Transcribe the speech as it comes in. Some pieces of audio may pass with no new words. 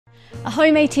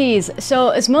Ahoy mateys! So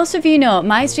as most of you know,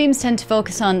 my streams tend to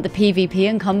focus on the PvP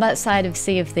and combat side of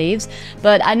Sea of Thieves,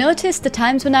 but I noticed the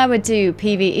times when I would do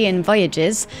PvE and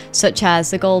voyages, such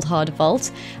as the Gold Hoarder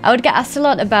Vault, I would get asked a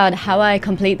lot about how I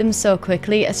complete them so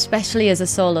quickly, especially as a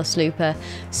solo slooper.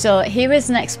 So here is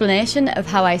an explanation of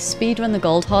how I speedrun the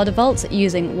Gold Hoarder Vault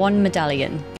using one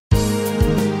medallion.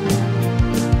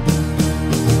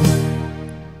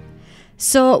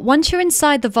 So once you're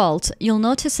inside the vault, you'll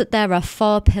notice that there are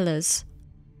 4 pillars.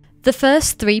 The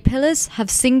first 3 pillars have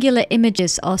singular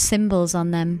images or symbols on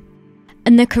them.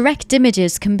 And the correct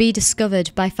images can be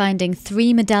discovered by finding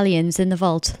 3 medallions in the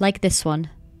vault, like this one.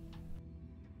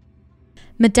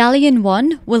 Medallion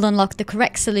 1 will unlock the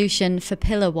correct solution for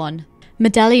pillar 1.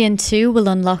 Medallion 2 will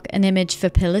unlock an image for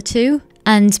pillar 2.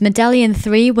 And Medallion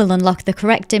 3 will unlock the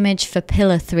correct image for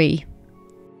pillar 3.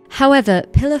 However,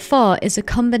 pillar 4 is a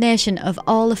combination of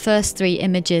all the first 3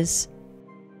 images.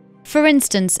 For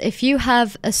instance, if you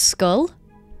have a skull,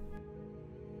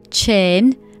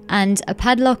 chain, and a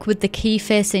padlock with the key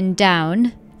facing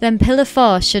down, then pillar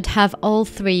 4 should have all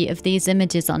 3 of these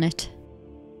images on it.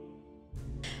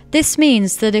 This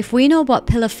means that if we know what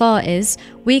pillar 4 is,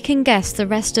 we can guess the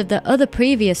rest of the other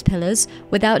previous pillars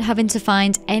without having to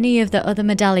find any of the other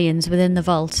medallions within the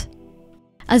vault.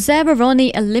 As there are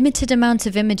only a limited amount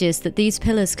of images that these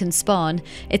pillars can spawn,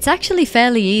 it's actually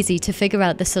fairly easy to figure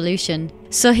out the solution.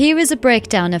 So here is a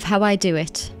breakdown of how I do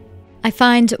it. I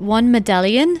find one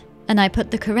medallion, and I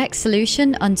put the correct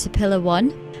solution onto pillar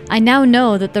 1. I now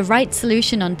know that the right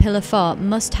solution on pillar 4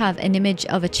 must have an image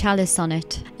of a chalice on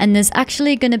it. And there's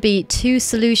actually going to be 2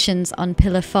 solutions on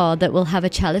pillar 4 that will have a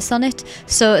chalice on it,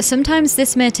 so sometimes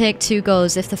this may take 2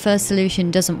 goes if the first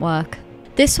solution doesn't work.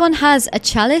 This one has a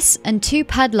chalice and 2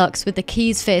 padlocks with the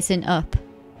keys facing up.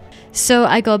 So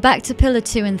I go back to pillar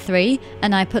 2 and 3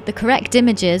 and I put the correct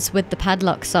images with the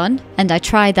padlocks on and I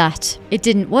try that. It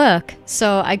didn't work,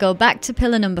 so I go back to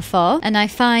pillar number 4 and I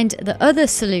find the other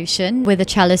solution with a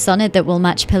chalice on it that will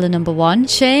match pillar number 1,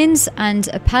 chains and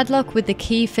a padlock with the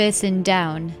key facing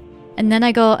down. And then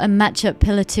I go and match up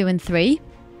pillar 2 and 3.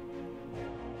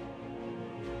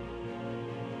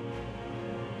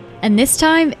 And this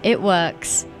time, it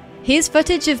works. Here's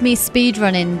footage of me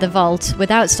speedrunning the vault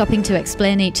without stopping to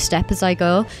explain each step as I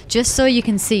go, just so you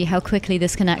can see how quickly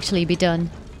this can actually be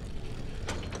done.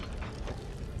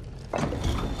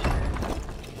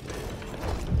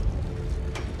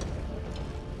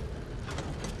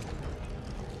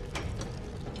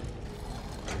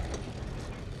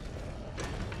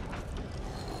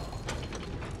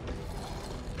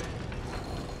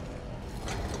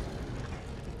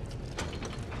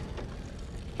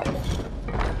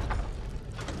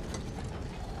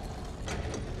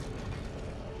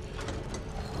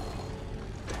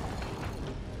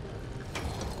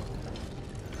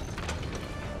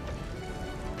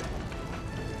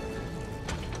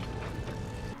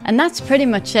 And that's pretty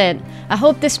much it. I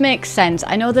hope this makes sense.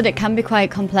 I know that it can be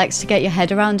quite complex to get your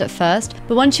head around at first,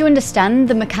 but once you understand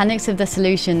the mechanics of the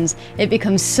solutions, it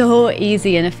becomes so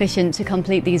easy and efficient to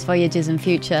complete these voyages in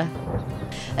future.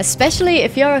 Especially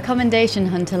if you're a commendation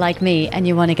hunter like me and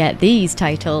you want to get these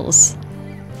titles.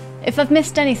 If I've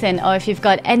missed anything or if you've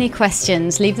got any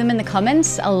questions, leave them in the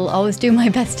comments. I'll always do my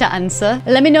best to answer.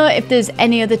 Let me know if there's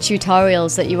any other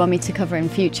tutorials that you want me to cover in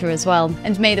future as well.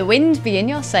 And may the wind be in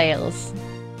your sails.